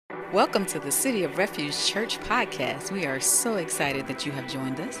Welcome to the City of Refuge Church podcast. We are so excited that you have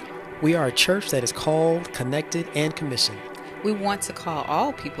joined us. We are a church that is called, connected, and commissioned. We want to call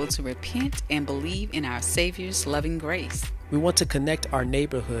all people to repent and believe in our Savior's loving grace. We want to connect our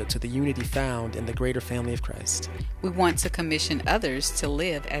neighborhood to the unity found in the greater family of Christ. We want to commission others to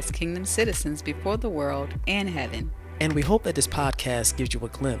live as kingdom citizens before the world and heaven. And we hope that this podcast gives you a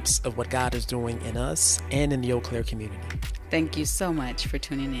glimpse of what God is doing in us and in the Eau Claire community. Thank you so much for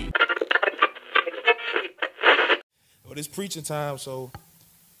tuning in. Well, it's preaching time, so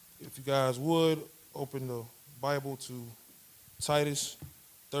if you guys would, open the Bible to Titus,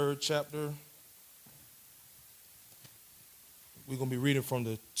 3rd chapter. We're going to be reading from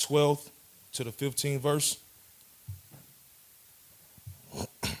the 12th to the 15th verse.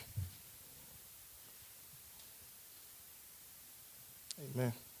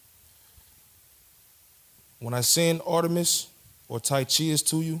 Amen. When I send Artemis or Tychicus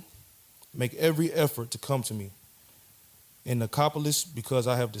to you, make every effort to come to me in Nicopolis, because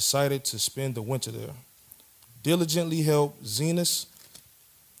I have decided to spend the winter there. Diligently help Zenas,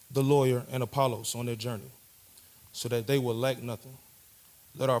 the lawyer, and Apollos on their journey, so that they will lack nothing.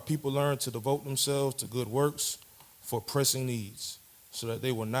 Let our people learn to devote themselves to good works for pressing needs, so that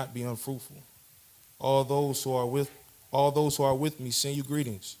they will not be unfruitful. All those who are with me send you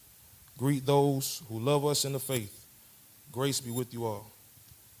greetings. Greet those who love us in the faith. Grace be with you all.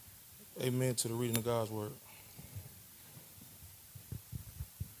 Amen to the reading of God's word.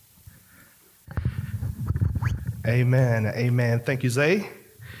 Amen. Amen. Thank you, Zay.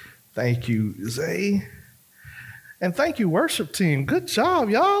 Thank you, Zay. And thank you, worship team. Good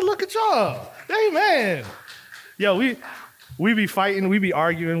job, y'all. Look at y'all. Amen. Yo, we be fighting, we be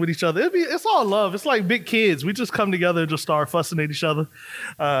arguing with each other. It's all love. It's like big kids. We just come together and just start fussing at each other.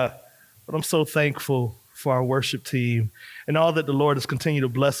 But I'm so thankful for our worship team and all that the Lord has continued to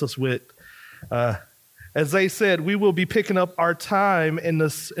bless us with. As Zay said, we will be picking up our time in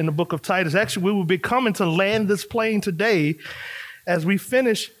the book of Titus. Actually, we will be coming to land this plane today as we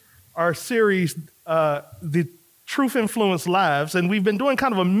finish our series, The Truth Influence Lives. And we've been doing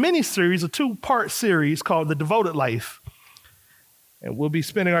kind of a mini-series, a two-part series called The Devoted Life. And we'll be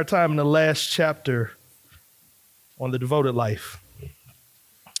spending our time in the last chapter on the devoted life.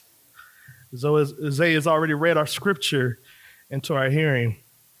 So Zay has already read our scripture into our hearing.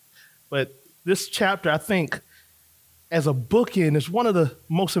 But this chapter, I think, as a bookend, is one of the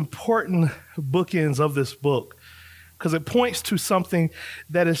most important bookends of this book, because it points to something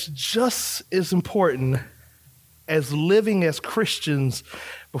that is just as important as living as Christians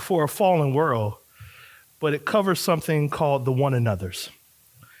before a fallen world, but it covers something called the one another's.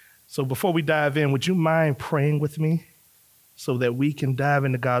 So before we dive in, would you mind praying with me so that we can dive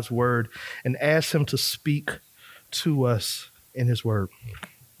into God's word and ask him to speak to us in his word?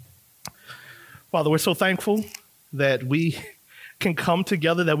 Father, we're so thankful that we can come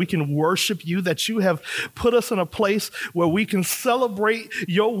together, that we can worship you, that you have put us in a place where we can celebrate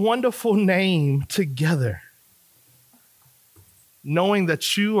your wonderful name together, knowing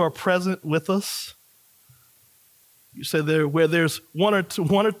that you are present with us. You said there, where there's one or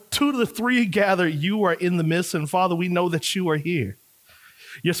two to the three gather, you are in the midst. And Father, we know that you are here.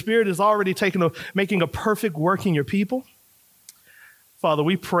 Your spirit is already making a perfect work in your people. Father,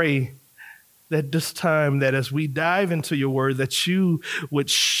 we pray that this time, that as we dive into your word, that you would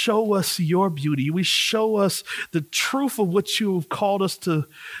show us your beauty. We show us the truth of what you have called us to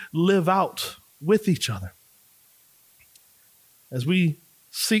live out with each other. As we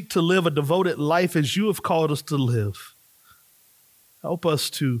seek to live a devoted life as you have called us to live, help us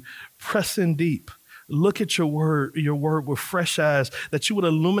to press in deep, look at your word with fresh eyes, that you would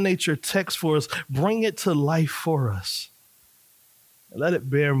illuminate your text for us, bring it to life for us. Let it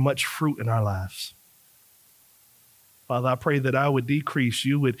bear much fruit in our lives. Father, I pray that I would decrease,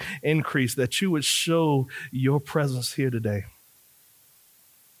 you would increase, that you would show your presence here today.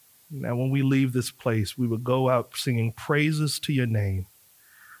 Now, when we leave this place, we would go out singing praises to your name,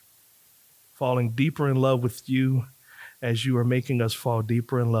 falling deeper in love with you as you are making us fall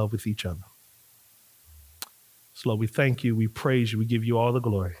deeper in love with each other. So, Lord, we thank you, we praise you, we give you all the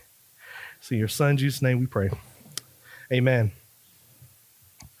glory. So in your son, Jesus' name we pray. Amen.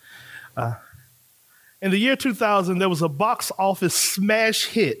 In the year 2000, there was a box office smash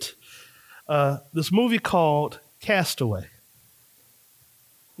hit, this movie called Castaway.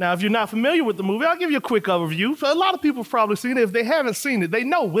 Now, if you're not familiar with the movie, I'll give you a quick overview. A lot of people have probably seen it. If they haven't seen it, they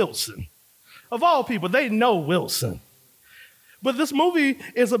know Wilson. Of all people, they know Wilson. But this movie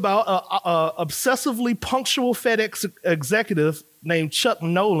is about an obsessively punctual FedEx executive named Chuck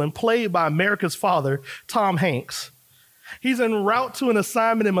Nolan, played by America's father, Tom Hanks. He's en route to an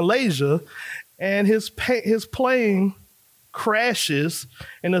assignment in Malaysia, and his plane crashes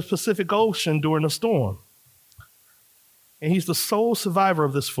in the Pacific Ocean during a storm. And he's the sole survivor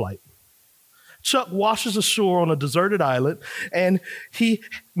of this flight. Chuck washes ashore on a deserted island, and he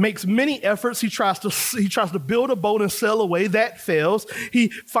makes many efforts. He tries to build a boat and sail away. That fails. He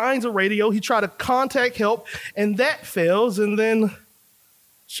finds a radio. He tries to contact help, and that fails. And then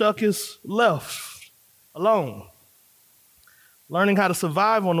Chuck is left alone, learning how to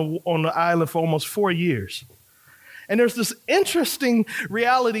survive on the island for almost 4 years. And there's this interesting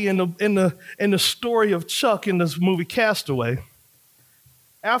reality in the story of Chuck in this movie Castaway.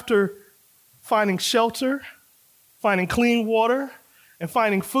 After finding shelter, finding clean water, and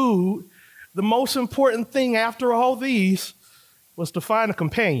finding food, the most important thing after all these was to find a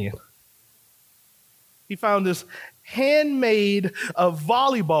companion. He found this handmade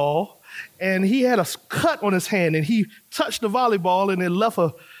volleyball, and he had a cut on his hand, and he touched the volleyball, and it left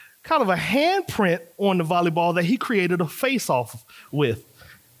a kind of a handprint on the volleyball that he created a face-off with,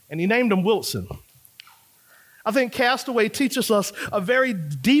 and he named him Wilson. I think Castaway teaches us a very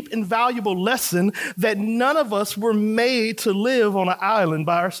deep and valuable lesson that none of us were made to live on an island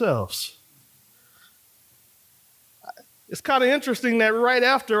by ourselves. It's kind of interesting that right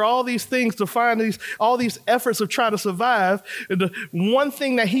after all these things to find all these efforts of trying to survive, the one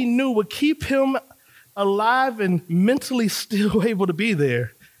thing that he knew would keep him alive and mentally still able to be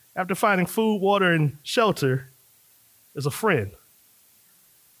there after finding food, water, and shelter is a friend.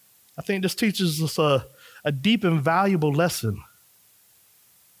 I think this teaches us a deep and valuable lesson.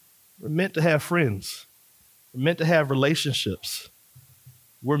 We're meant to have friends. We're meant to have relationships.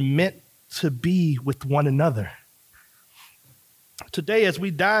 We're meant to be with one another. Today, as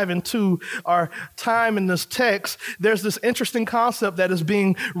we dive into our time in this text, there's this interesting concept that is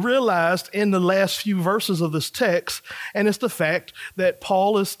being realized in the last few verses of this text, and it's the fact that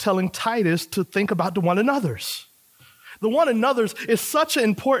Paul is telling Titus to think about the one another's. The one another's is such an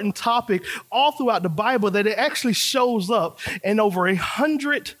important topic all throughout the Bible that it actually shows up in over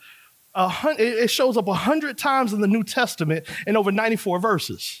 100. It shows up 100 times in the New Testament in over 94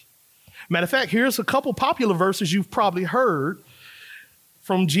 verses. Matter of fact, here's a couple popular verses you've probably heard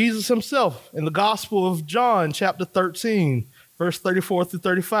from Jesus himself in the Gospel of John, chapter 13, verse 34 through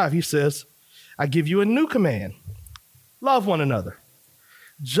 35. He says, I give you a new command. Love one another.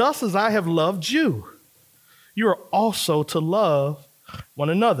 Just as I have loved you, you are also to love one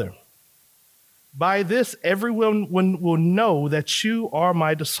another. By this, everyone will know that you are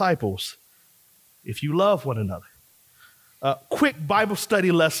my disciples, if you love one another. Quick Bible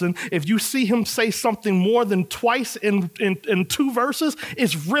study lesson. If you see him say something more than twice in 2 verses,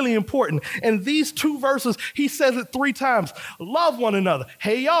 it's really important. In these 2 verses, he says it 3 times. Love one another.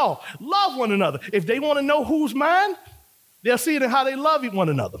 Hey, y'all, love one another. If they want to know who's mine, they'll see it in how they love one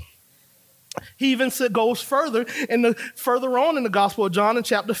another. He even goes further on in the Gospel of John in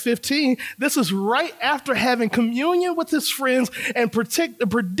chapter 15. This is right after having communion with his friends and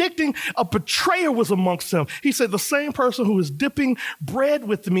predicting a betrayer was amongst them. He said, the same person who is dipping bread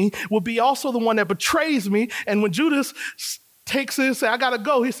with me will be also the one that betrays me. And when Judas takes it and says, I got to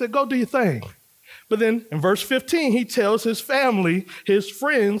go, he said, go do your thing. But then in verse 15, he tells his family, his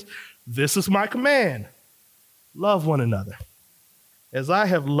friends, this is my command. Love one another as I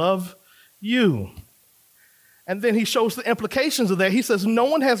have loved you. And then he shows the implications of that. He says, no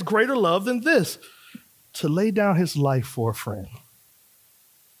one has greater love than this, to lay down his life for a friend.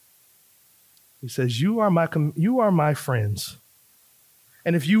 He says, you are my friends.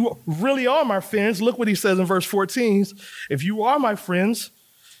 And if you really are my friends, look what he says in verse 14. If you are my friends,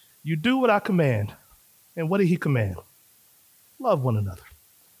 you do what I command. And what did he command? Love one another.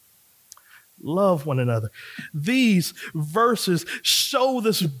 Love one another. These verses show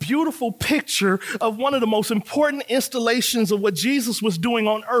this beautiful picture of one of the most important installations of what Jesus was doing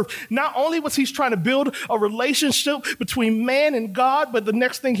on earth. Not only was he trying to build a relationship between man and God, but the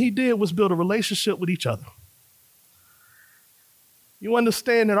next thing he did was build a relationship with each other. You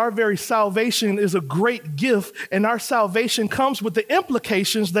understand that our very salvation is a great gift, and our salvation comes with the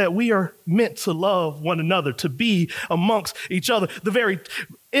implications that we are meant to love one another, to be amongst each other. The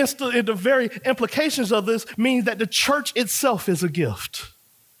very implications of this mean that the church itself is a gift.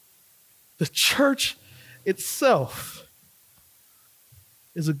 The church itself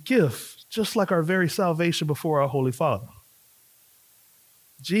is a gift, just like our very salvation before our Holy Father.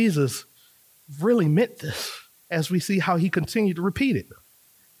 Jesus really meant this, as we see how he continued to repeat it.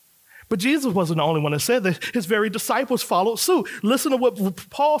 But Jesus wasn't the only one that said this. His very disciples followed suit. Listen to what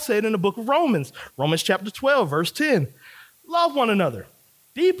Paul said in the book of Romans, Romans chapter 12, verse 10. Love one another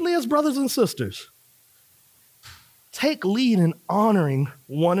deeply as brothers and sisters. take lead in honoring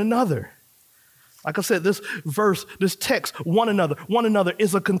one another. Like I said, this verse, this text, one another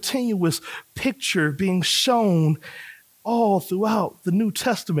is a continuous picture being shown all throughout the New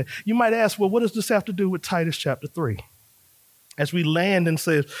Testament. You might ask, well, what does this have to do with Titus chapter 3? As we land and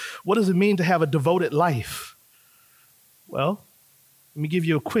say, what does it mean to have a devoted life? Well, let me give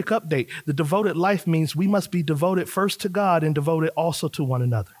you a quick update. The devoted life means we must be devoted first to God and devoted also to one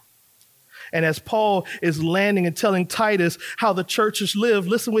another. And as Paul is landing and telling Titus how the churches live,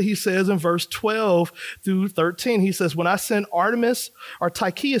 listen what he says in verse 12 through 13. He says, when I send Artemas or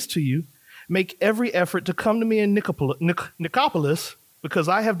Tychicus to you, make every effort to come to me in Nicopolis, because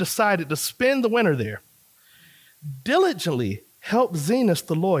I have decided to spend the winter there. Diligently help Zenas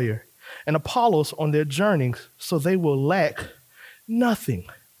the lawyer and Apollos on their journeys so they will lack nothing.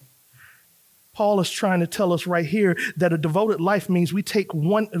 Paul is trying to tell us right here that a devoted life means we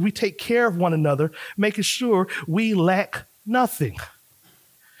take care of one another, making sure we lack nothing.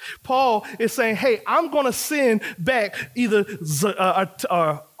 Paul is saying, hey, I'm going to send back either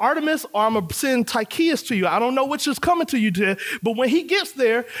Artemas or I'm going to send Tychicus to you. I don't know which is coming to you today, but when he gets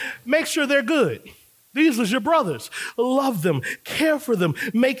there, make sure they're good. These are your brothers. Love them, care for them,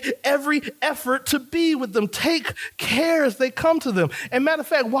 make every effort to be with them. Take care as they come to them. And matter of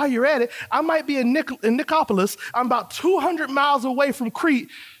fact, while you're at it, I might be in Nicopolis. I'm about 200 miles away from Crete,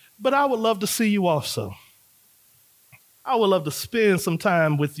 but I would love to see you also. I would love to spend some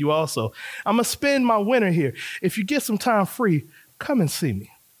time with you also. I'm going to spend my winter here. If you get some time free, come and see me.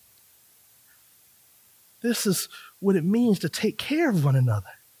 This is what it means to take care of one another.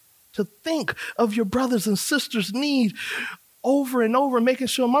 To think of your brothers and sisters' need over and over, making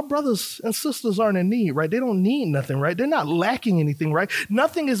sure my brothers and sisters aren't in need, right? They don't need nothing, right? They're not lacking anything, right?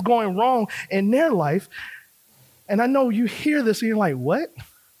 Nothing is going wrong in their life. And I know you hear this and you're like, what?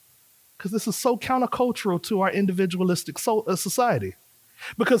 Because this is so countercultural to our individualistic society.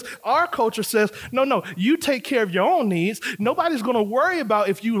 Because our culture says, no, you take care of your own needs. Nobody's going to worry about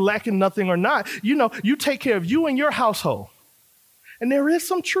if you lacking nothing or not. You take care of you and your household. And there is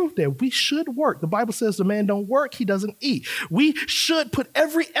some truth there. We should work. The Bible says the man don't work, he doesn't eat. We should put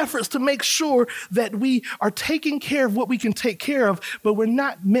every effort to make sure that we are taking care of what we can take care of, but we're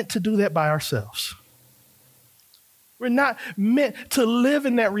not meant to do that by ourselves. We're not meant to live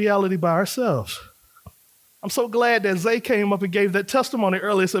in that reality by ourselves. I'm so glad that Zay came up and gave that testimony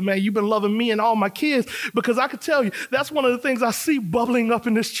earlier. Said, man, you've been loving me and all my kids, because I could tell you that's one of the things I see bubbling up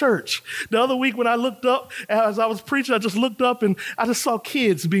in this church. The other week when I looked up, as I was preaching, I just looked up and I just saw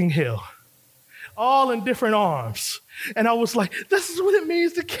kids being held, all in different arms. And I was like, this is what it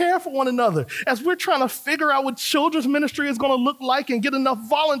means to care for one another. As we're trying to figure out what children's ministry is going to look like and get enough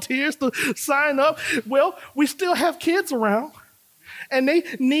volunteers to sign up, well, we still have kids around. And they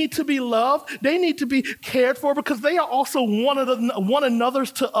need to be loved. They need to be cared for, because they are also one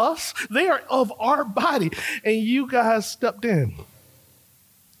another's to us. They are of our body. And you guys stepped in.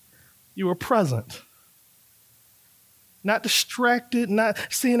 You were present. Not distracted, not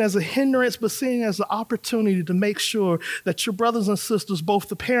seen as a hindrance, but seen as an opportunity to make sure that your brothers and sisters, both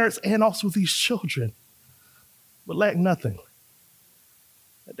the parents and also these children, would lack nothing.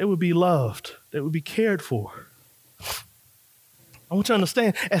 That they would be loved, they would be cared for. I want you to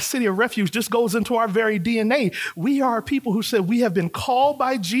understand, as City of Refuge, this goes into our very DNA. We are people who said we have been called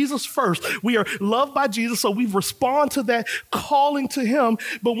by Jesus first. We are loved by Jesus, so we respond to that calling to him.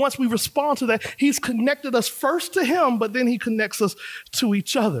 But once we respond to that, he's connected us first to him, but then he connects us to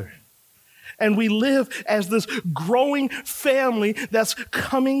each other. And we live as this growing family that's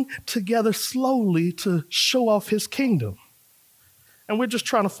coming together slowly to show off his kingdom. And we're just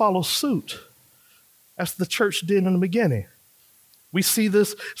trying to follow suit, as the church did in the beginning. We see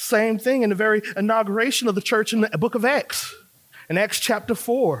this same thing in the very inauguration of the church in the book of Acts. In Acts chapter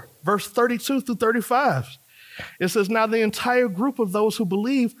 4, verse 32 through 35, it says, now the entire group of those who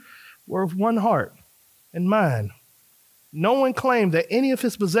believed were of one heart and mind. No one claimed that any of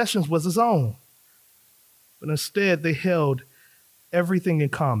his possessions was his own, but instead they held everything in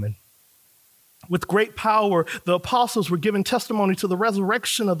common. With great power, the apostles were giving testimony to the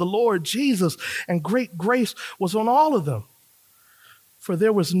resurrection of the Lord Jesus, and great grace was on all of them. For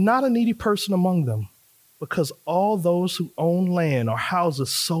there was not a needy person among them, because all those who owned land or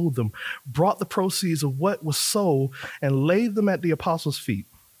houses sold them, brought the proceeds of what was sold, and laid them at the apostles' feet.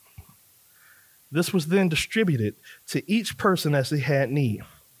 This was then distributed to each person as they had need.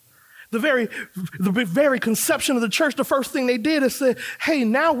 The very conception of the church, the first thing they did is say, hey,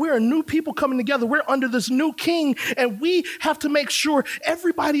 now we're a new people coming together. We're under this new king, and we have to make sure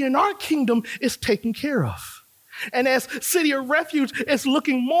everybody in our kingdom is taken care of. And as City of Refuge is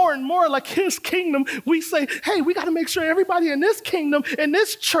looking more and more like his kingdom, we say, hey, we got to make sure everybody in this kingdom, in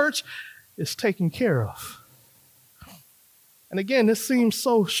this church, is taken care of. And again, this seems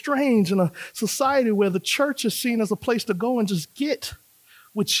so strange in a society where the church is seen as a place to go and just get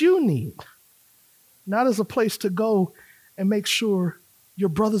what you need, not as a place to go and make sure your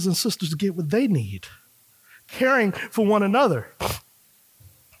brothers and sisters get what they need, caring for one another.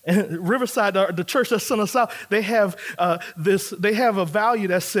 And Riverside, the church that sent us out, they have they have a value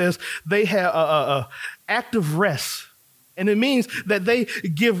that says they have active rest. And it means that they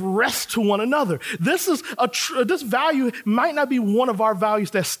give rest to one another. This value might not be one of our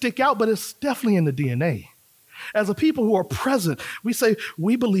values that stick out, but it's definitely in the DNA. As a people who are present, we say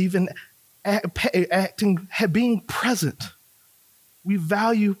we believe in being present. We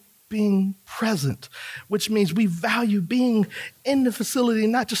value being present, which means we value being in the facility,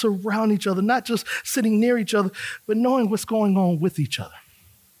 not just around each other, not just sitting near each other, but knowing what's going on with each other.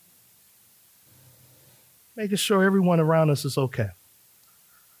 Making sure everyone around us is okay.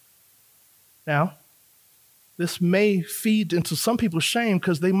 Now, this may feed into some people's shame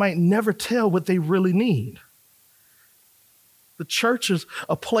because they might never tell what they really need. The church is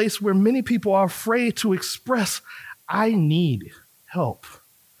a place where many people are afraid to express, I need help.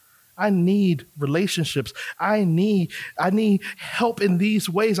 I need relationships. I need help in these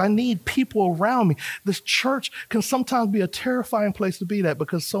ways. I need people around me. This church can sometimes be a terrifying place to be at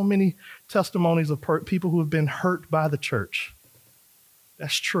because so many testimonies of people who have been hurt by the church.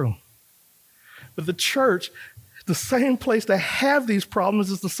 That's true. But the church, the same place that have these problems,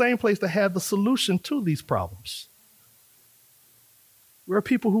 is the same place that have the solution to these problems. We're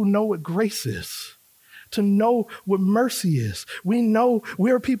people who know what grace is, to know what mercy is. We know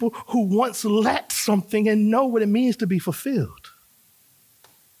we're people who once lacked something and know what it means to be fulfilled.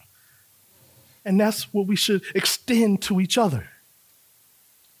 And that's what we should extend to each other.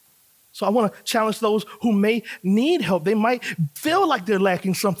 So I want to challenge those who may need help. They might feel like they're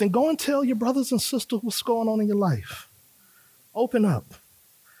lacking something. Go and tell your brothers and sisters what's going on in your life. Open up.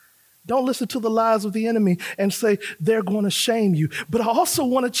 Don't listen to the lies of the enemy and say they're going to shame you. But I also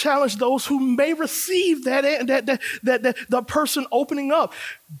want to challenge those who may receive that person opening up.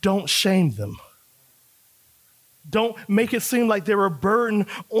 Don't shame them. Don't make it seem like they're a burden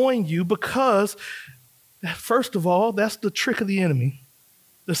on you, because first of all, that's the trick of the enemy,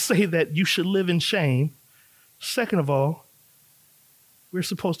 to say that you should live in shame. Second of all, we're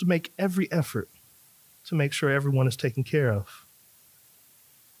supposed to make every effort to make sure everyone is taken care of,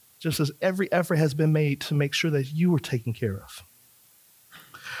 just as every effort has been made to make sure that you are taken care of.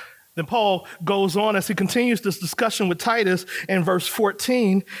 Then Paul goes on as he continues this discussion with Titus in verse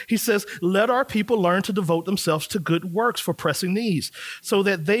 14. He says, let our people learn to devote themselves to good works for pressing needs, so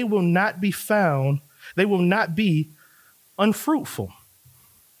that they will not be unfruitful.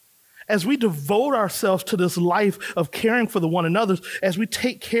 As we devote ourselves to this life of caring for the one another, as we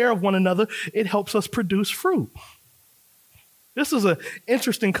take care of one another, it helps us produce fruit. This is an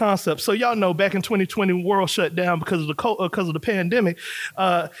interesting concept. So y'all know back in 2020, the world shut down because of the pandemic.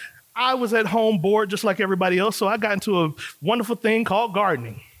 I was at home bored just like everybody else, so I got into a wonderful thing called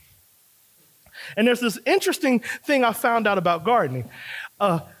gardening. And there's this interesting thing I found out about gardening.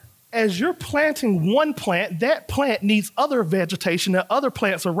 As you're planting one plant, that plant needs other vegetation and other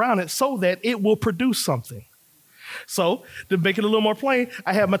plants around it so that it will produce something. So to make it a little more plain,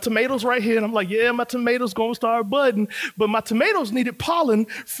 I have my tomatoes right here, and I'm like, yeah, my tomatoes going to start budding. But my tomatoes needed pollen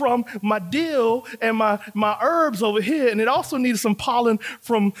from my dill and my herbs over here, and it also needed some pollen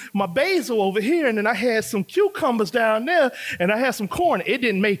from my basil over here. And then I had some cucumbers down there, and I had some corn. It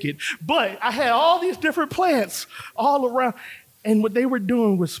didn't make it, but I had all these different plants all around. And what they were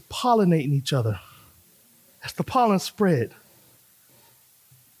doing was pollinating each other. As the pollen spread.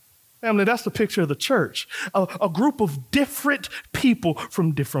 Family, that's the picture of the church. A group of different people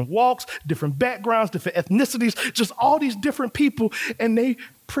from different walks, different backgrounds, different ethnicities, just all these different people, and they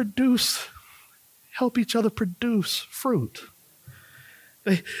help each other produce fruit.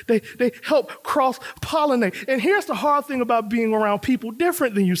 They help cross-pollinate. And here's the hard thing about being around people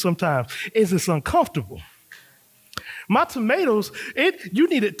different than you sometimes, is it's uncomfortable. My tomatoes, you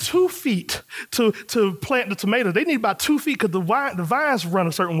needed 2 feet to plant the tomatoes. They need about 2 feet because the vines run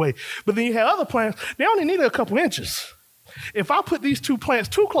a certain way. But then you have other plants, they only needed a couple inches. If I put these two plants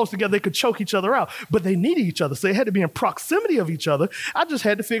too close together, they could choke each other out. But they needed each other, so they had to be in proximity of each other. I just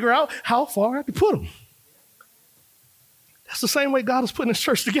had to figure out how far I could put them. That's the same way God is putting His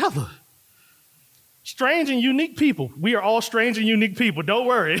church together. Strange and unique people. We are all strange and unique people. Don't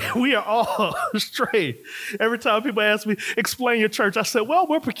worry. We are all strange. Every time people ask me, explain your church, I say, well,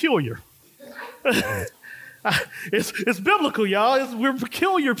 we're peculiar. It's biblical, y'all. We're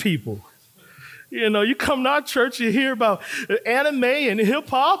peculiar people. You know, you come to our church, you hear about anime and hip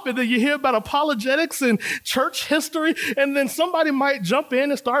hop, and then you hear about apologetics and church history, and then somebody might jump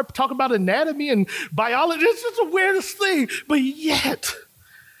in and start talking about anatomy and biology. It's just the weirdest thing. But yet,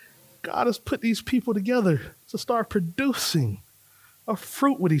 God has put these people together to start producing a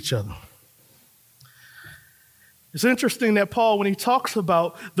fruit with each other. It's interesting that Paul, when he talks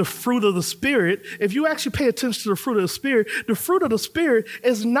about the fruit of the Spirit, if you actually pay attention to the fruit of the Spirit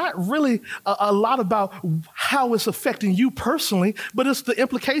is not really a lot about how it's affecting you personally, but it's the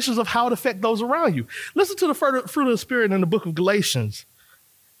implications of how it affects those around you. Listen to the fruit of the Spirit in the book of Galatians.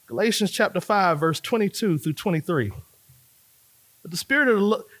 Galatians chapter 5, verse 22 through 23. But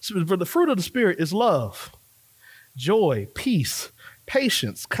the fruit of the Spirit is love, joy, peace,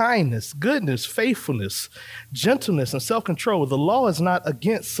 patience, kindness, goodness, faithfulness, gentleness, and self-control. The law is not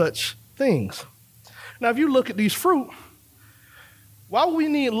against such things. Now, if you look at these fruit, why would we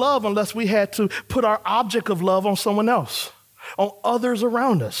need love unless we had to put our object of love on someone else, on others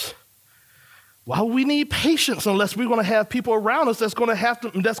around us? Why would we need patience unless we're going to have people around us that's going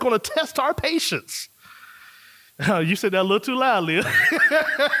to test our patience? You said that a little too loud, Leah.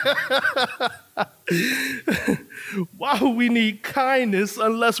 Why would we need kindness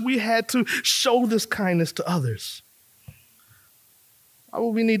unless we had to show this kindness to others? Why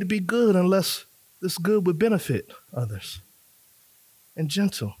would we need to be good unless this good would benefit others? And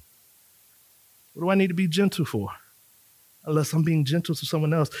gentle. What do I need to be gentle for? Unless I'm being gentle to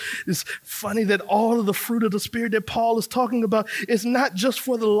someone else. It's funny that all of the fruit of the Spirit that Paul is talking about is not just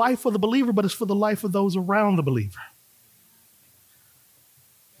for the life of the believer, but it's for the life of those around the believer.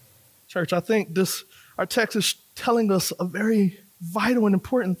 Church, I think our text is telling us a very vital and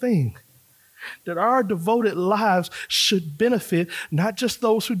important thing, that our devoted lives should benefit not just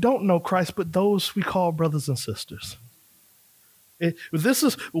those who don't know Christ, but those we call brothers and sisters. This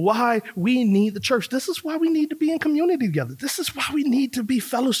is why we need the church. This is why we need to be in community together. This is why we need to be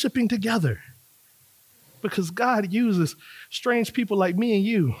fellowshipping together. Because God uses strange people like me and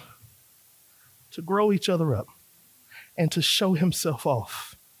you to grow each other up and to show himself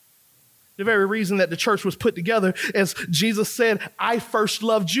off. The very reason that the church was put together, as Jesus said, I first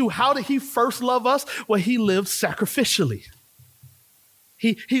loved you. How did he first love us? Well, he lived sacrificially.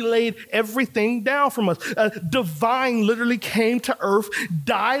 He laid everything down from us. Divine literally came to earth,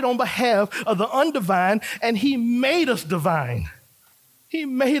 died on behalf of the undivine, and he made us divine. He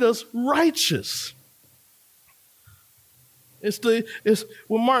made us righteous. It's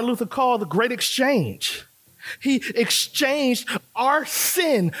what Martin Luther called the great exchange. He exchanged our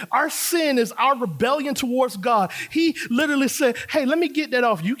sin. Our sin is our rebellion towards God. He literally said, hey, let me get that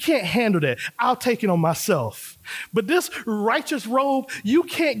off. You can't handle that. I'll take it on myself. But this righteous robe, you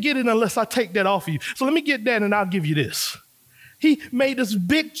can't get it unless I take that off of you. So let me get that and I'll give you this. He made this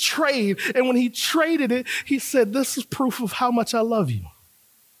big trade. And when he traded it, he said, this is proof of how much I love you.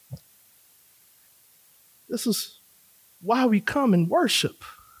 This is why we come and worship.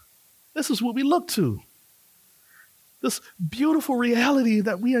 This is what we look to. This beautiful reality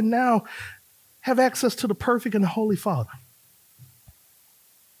that we are now have access to the perfect and the Holy Father.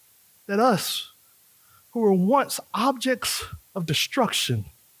 That us, who were once objects of destruction,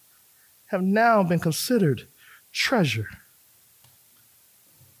 have now been considered treasure.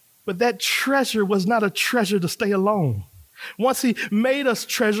 But that treasure was not a treasure to stay alone. Once he made us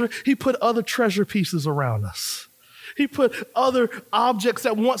treasure, he put other treasure pieces around us. He put other objects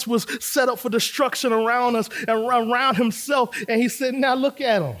that once was set up for destruction around us and around himself. And he said, now look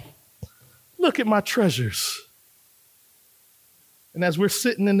at them. Look at my treasures. And as we're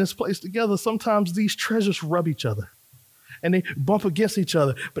sitting in this place together, sometimes these treasures rub each other and they bump against each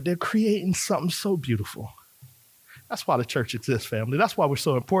other, but they're creating something so beautiful. That's why the church exists, family. That's why we're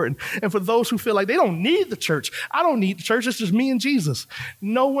so important. And for those who feel like they don't need the church, I don't need the church. It's just me and Jesus.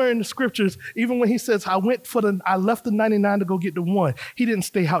 Nowhere in the scriptures, even when he says, I left the 99 to go get the one, he didn't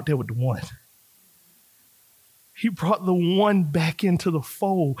stay out there with the one. He brought the one back into the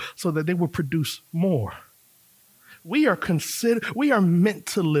fold so that they would produce more. We are meant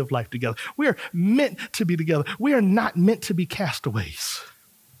to live life together. We are meant to be together. We are not meant to be castaways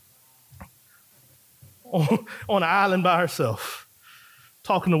on an island by herself,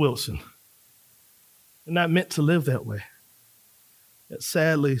 talking to Wilson. We're not meant to live that way. Yet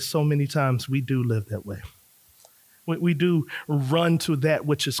sadly, so many times we do live that way. We do run to that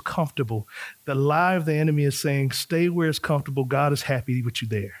which is comfortable. The lie of the enemy is saying, stay where it's comfortable. God is happy with you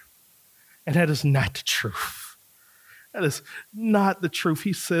there. And that is not the truth. That is not the truth.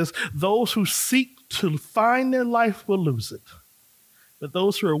 He says, those who seek to find their life will lose it. but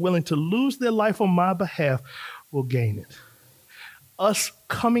those who are willing to lose their life on my behalf will gain it. Us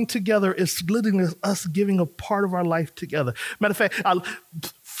coming together is literally us giving a part of our life together. Matter of fact,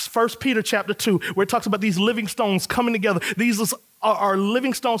 1 Peter chapter 2, where it talks about these living stones coming together. These are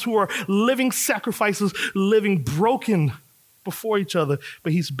living stones who are living sacrifices, living broken before each other,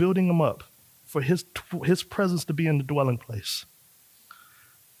 but he's building them up for his presence to be in the dwelling place.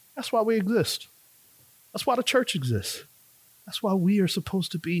 That's why we exist. That's why the church exists. That's why we are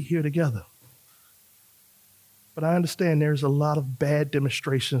supposed to be here together. But I understand there's a lot of bad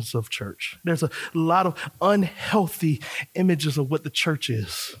demonstrations of church. There's a lot of unhealthy images of what the church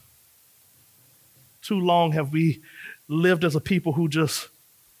is. Too long have we lived as a people who just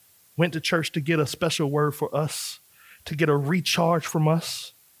went to church to get a special word for us, to get a recharge from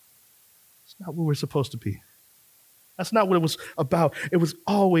us. It's not what we're supposed to be. That's not what it was about. It was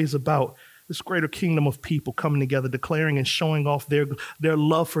always about this greater kingdom of people coming together, declaring and showing off their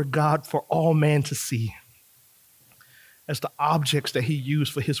love for God for all man to see as the objects that he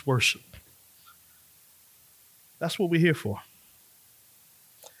used for his worship. That's what we're here for.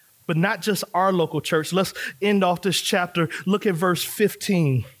 But not just our local church. Let's end off this chapter. Look at verse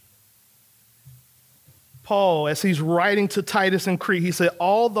 15. Paul, as he's writing to Titus and Crete, he said,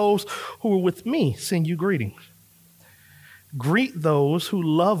 all those who are with me send you greetings. Greet those who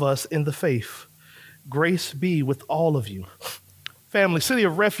love us in the faith. Grace be with all of you. Family, City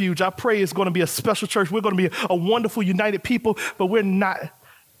of Refuge, I pray it's going to be a special church. We're going to be a wonderful, united people, but we're not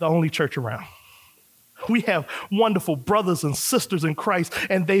the only church around. We have wonderful brothers and sisters in Christ,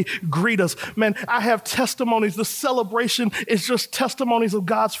 and they greet us. Man, I have testimonies. The celebration is just testimonies of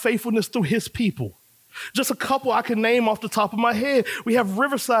God's faithfulness through his people. Just a couple I can name off the top of my head. We have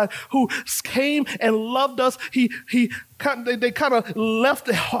Riverside, who came and loved us. They kind of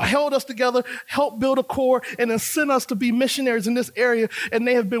held us together, helped build a core, and then sent us to be missionaries in this area, and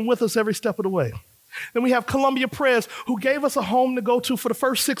they have been with us every step of the way. Then we have Columbia Prayers, who gave us a home to go to for the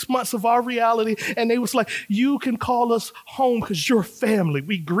first 6 months of our reality. And they was like, you can call us home because you're family.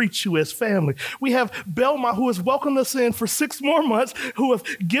 We greet you as family. We have Belmont, who has welcomed us in for 6 more months, who have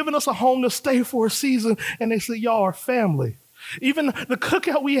given us a home to stay for a season. And they say, y'all are family. Even the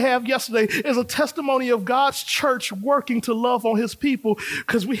cookout we have yesterday is a testimony of God's church working to love on his people,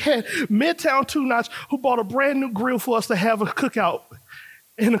 because we had Midtown Two Notch, who bought a brand new grill for us to have a cookout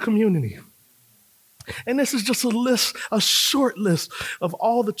in the community. And this is just a short list of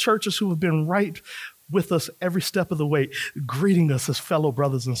all the churches who have been right with us every step of the way, greeting us as fellow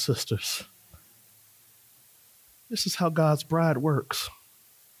brothers and sisters. This is how God's bride works.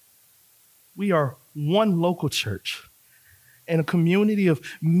 We are one local church and a community of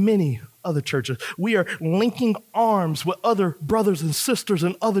many other churches. We are linking arms with other brothers and sisters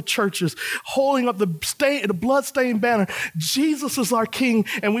in other churches, holding up the bloodstained banner. Jesus is our King,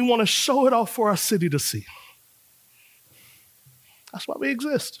 and we want to show it off for our city to see. That's why we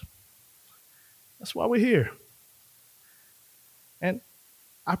exist. That's why we're here. And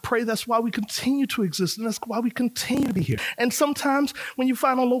I pray that's why we continue to exist, and that's why we continue to be here. And sometimes when you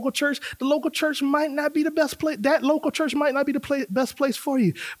find a local church, the local church might not be the best place. That local church might not be the best place for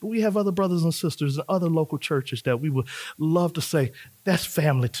you. But we have other brothers and sisters and other local churches that we would love to say, that's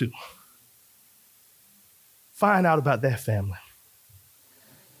family too. Find out about that family.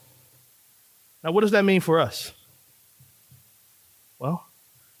 Now, what does that mean for us? Well,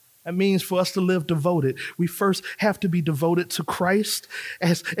 that means for us to live devoted, we first have to be devoted to Christ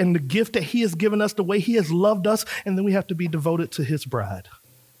and the gift that he has given us, the way he has loved us, and then we have to be devoted to his bride,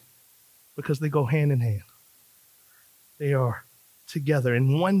 because they go hand in hand. They are together,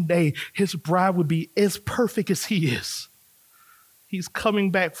 and one day his bride would be as perfect as he is. He's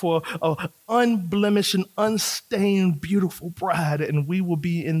coming back for an unblemished and unstained, beautiful bride, and we will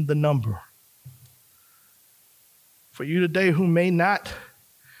be in the number. For you today who may not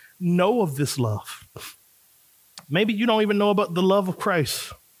know of this love. Maybe you don't even know about the love of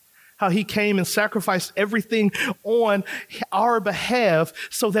Christ, how he came and sacrificed everything on our behalf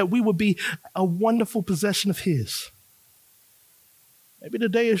so that we would be a wonderful possession of his. Maybe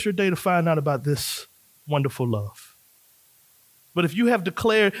today is your day to find out about this wonderful love. But if you have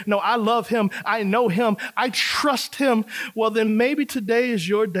declared, no, I love him, I know him, I trust him, well, then maybe today is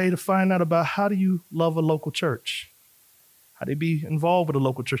your day to find out about how do you love a local church? How do you be involved with a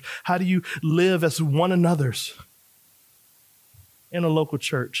local church? How do you live as one another's in a local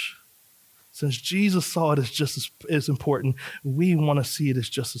church? Since Jesus saw it as just as important, we want to see it as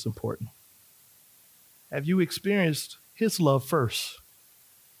just as important. Have you experienced his love first?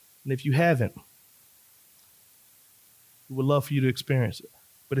 And if you haven't, we would love for you to experience it.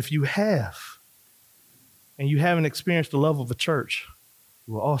 But if you have, and you haven't experienced the love of a church,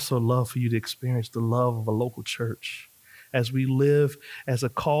 We would also love for you to experience the love of a local church as we live as a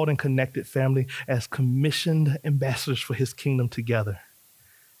called and connected family, as commissioned ambassadors for his kingdom together.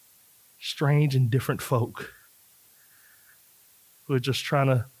 Strange and different folk who are just trying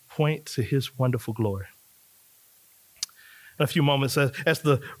to point to his wonderful glory. In a few moments, as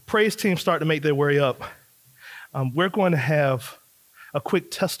the praise team start to make their way up, we're going to have a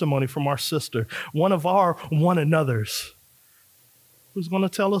quick testimony from our sister, one of our one another's, who's going to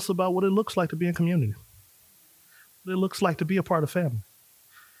tell us about what it looks like to be in community, what it looks like to be a part of family,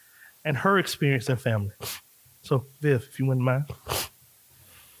 and her experience in family. So, Viv, if you wouldn't mind.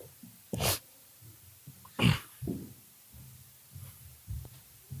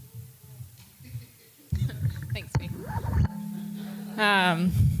 Thanks, B.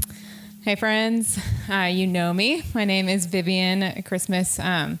 Hey, friends. You know me. My name is Vivian Christmas.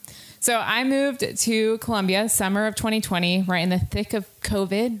 So I moved to Columbia summer of 2020, right in the thick of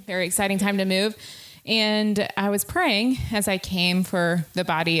COVID. Very exciting time to move. And I was praying as I came for the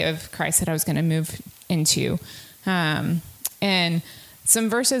body of Christ that I was going to move into. And some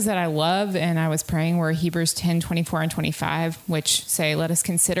verses that I love and I was praying were Hebrews 10:24 and 25, which say, let us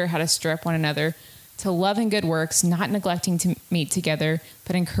consider how to stir up one another to love and good works, not neglecting to meet together,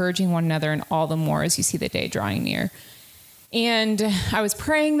 but encouraging one another, and all the more as you see the day drawing near. And I was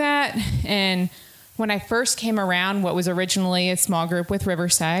praying that, and when I first came around what was originally a small group with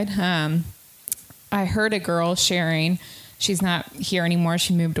Riverside, I heard a girl sharing. She's not here anymore.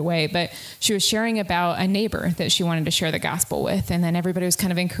 She moved away, but she was sharing about a neighbor that she wanted to share the gospel with. And then everybody was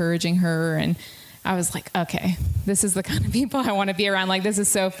kind of encouraging her. And I was like, okay, this is the kind of people I want to be around. Like, this is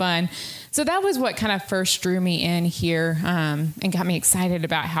so fun. So that was what kind of first drew me in here, and got me excited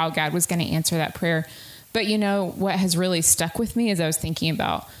about how God was going to answer that prayer. But you know, what has really stuck with me as I was thinking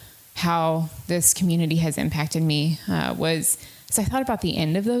about how this community has impacted me, was as I thought about the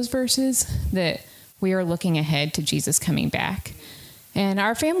end of those verses, that we are looking ahead to Jesus coming back. And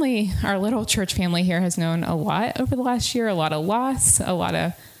our family, our little church family here, has known a lot over the last year, a lot of loss, a lot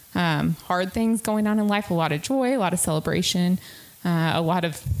of hard things going on in life, a lot of joy, a lot of celebration, a lot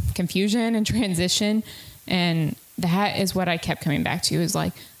of confusion and transition. And that is what I kept coming back to, is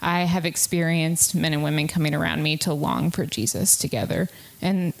like, I have experienced men and women coming around me to long for Jesus together.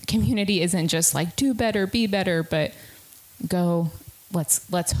 And community isn't just like do better, be better, but go,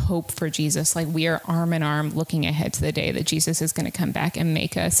 let's hope for Jesus. Like, we are arm in arm looking ahead to the day that Jesus is going to come back and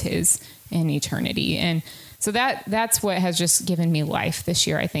make us his in eternity. And so that's what has just given me life this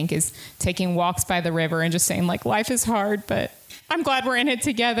year, I think, is taking walks by the river and just saying, like, life is hard, but I'm glad we're in it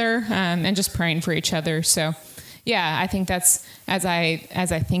together, and just praying for each other. So yeah, I think that's, as I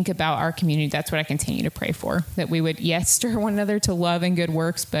think about our community, that's what I continue to pray for, that we would, yes, stir one another to love and good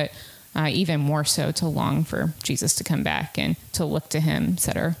works, but even more so to long for Jesus to come back and to look to him,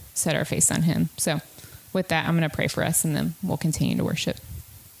 set our face on him. So with that, I'm going to pray for us, and then we'll continue to worship.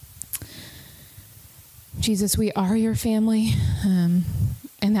 Jesus, we are your family, and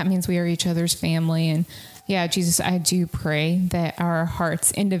that means we are each other's family. And yeah, Jesus, I do pray that our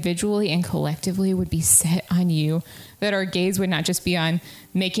hearts individually and collectively would be set on you, that our gaze would not just be on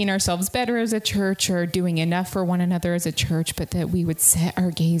making ourselves better as a church or doing enough for one another as a church, but that we would set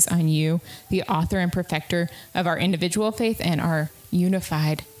our gaze on you, the author and perfecter of our individual faith and our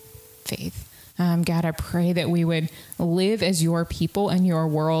unified faith. God, I pray that we would live as your people in your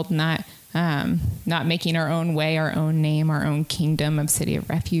world, not making our own way, our own name, our own kingdom of City of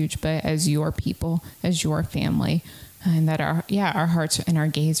Refuge, but as your people, as your family, and that our hearts and our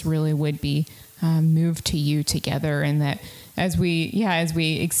gaze really would be moved to you together, and that as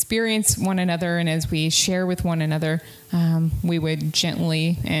we experience one another and as we share with one another, we would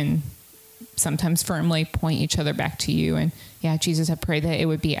gently and sometimes firmly point each other back to you. And yeah, Jesus, I pray that it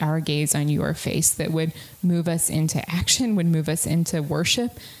would be our gaze on your face that would move us into action, would move us into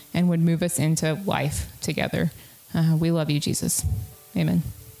worship, and would move us into life together. We love you, Jesus. Amen.